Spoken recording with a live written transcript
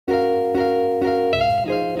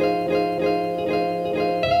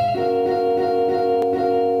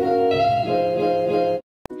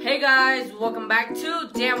back to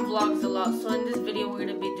Damn Vlogs a Lot. So in this video we're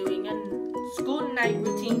gonna be doing a school night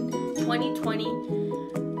routine 2020.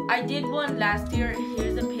 I did one last year.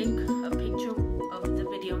 Here's a picture of the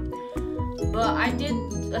video. But I did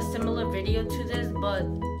a similar video to this, but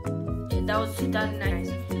that was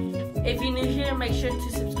 2009. If you're new here, make sure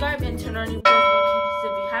to subscribe and turn on your post notifications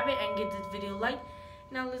if you haven't, and give this video a like.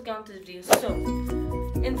 Now let's get on to the video. So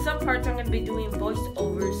in some parts I'm gonna be doing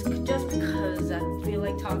voiceovers just because I don't feel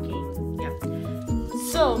like talking. Yeah.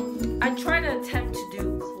 So I tried to attempt to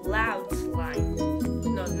do cloud slime.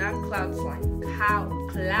 No, not cloud slime.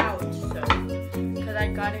 Cloud slime. Because I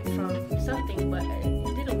got it from something, but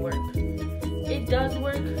it didn't work. It does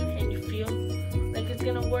work, and you feel like it's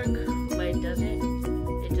gonna work, but it doesn't.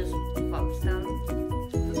 It just pops down.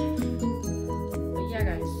 But yeah,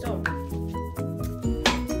 guys. So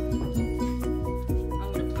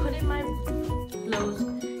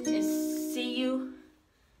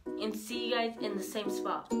see you guys in the same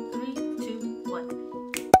spot. 3, 2, 1.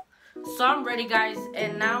 So I'm ready, guys,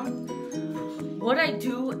 and now what I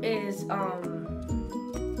do is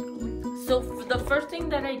so for the first thing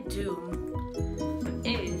that I do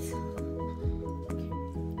is,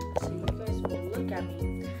 so you guys will look at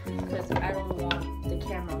me because I don't want the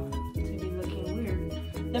camera to be looking weird.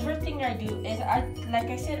 The first thing I do is like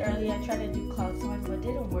I said earlier, I tried to do cloud slime, but it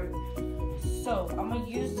didn't work. So I'm gonna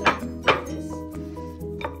use this.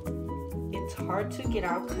 It's hard to get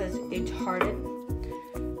out because it's hardened,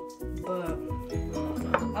 but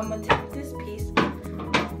I'm gonna take this piece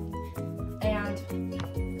and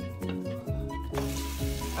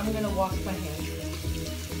I'm gonna wash my hands.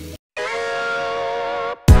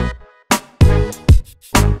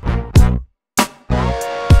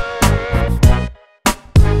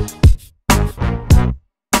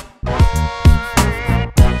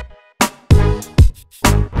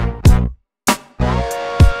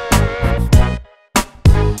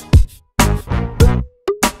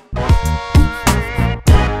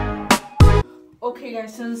 Okay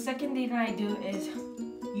guys, so the second thing I do is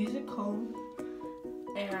use a comb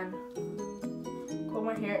and comb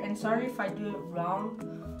my hair. And sorry if I do it wrong.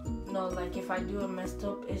 No, like if I do it messed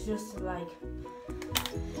up, it's just like,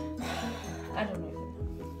 I don't even know.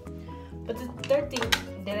 But the third thing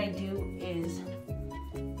that I do is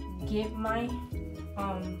get my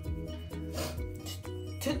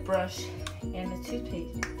toothbrush and a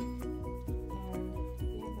toothpaste.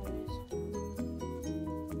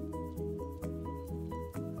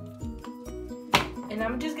 And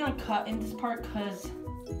I'm just gonna cut in this part because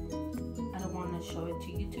I don't want to show it to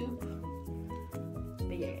YouTube.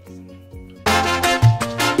 But yeah, guys.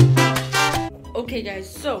 Okay, guys.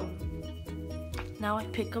 So now I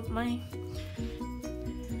pick up my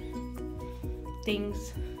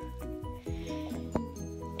things,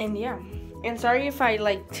 and yeah. And sorry if I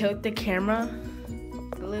like tilt the camera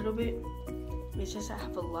a little bit. It's just I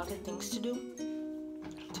have a lot of things to do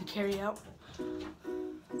to carry out.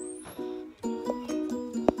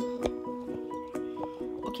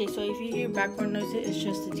 Okay, so if you hear background noise, it's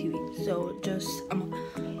just the TV. So just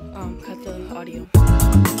cut the audio.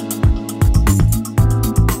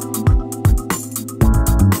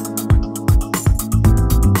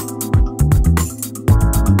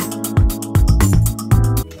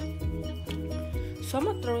 So I'm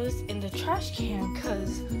gonna throw this in the trash can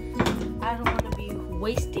because I don't want to be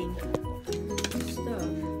wasting stuff.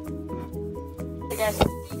 Hey guys.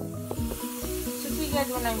 You guys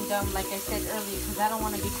when I'm done, like I said earlier, because I don't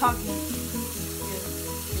want to be talking.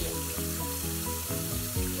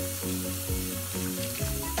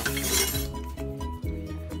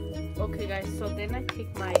 Yeah. Okay guys, so then I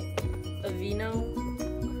take my Aveeno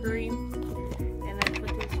cream and I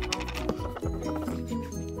put this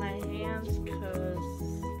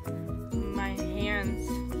on my hands,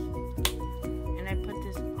 and I put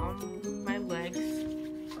this on my legs,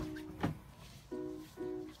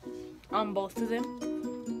 on both of them.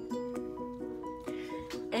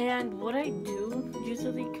 And what I do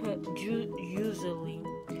usually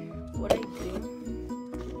what I do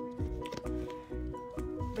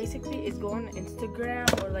basically is go on Instagram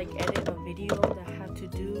or like edit a video that I have to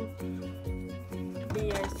do. But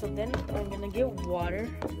yeah, so then I'm gonna get water.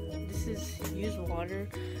 This is use water,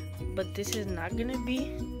 but this is not gonna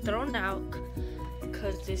be thrown out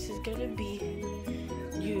because this is gonna be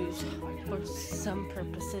used for some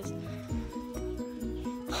purposes.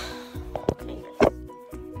 Okay.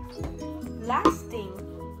 Last thing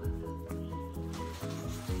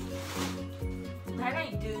that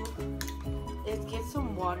I do is get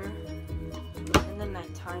some water in the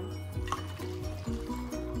nighttime.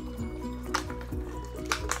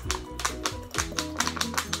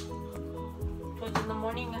 Because in the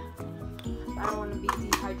morning I don't want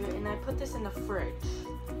this in the fridge.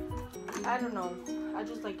 I don't know. I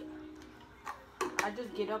just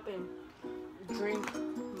get up and drink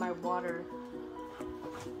my water.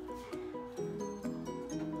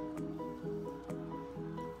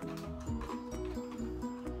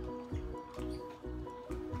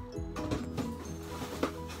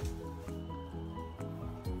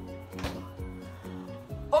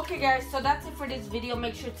 Okay guys, so that's it for this video.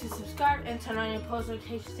 Make sure to subscribe and turn on your post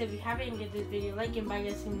notifications if you haven't. Give this video a like, and bye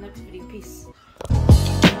guys, see you in the next video. Peace.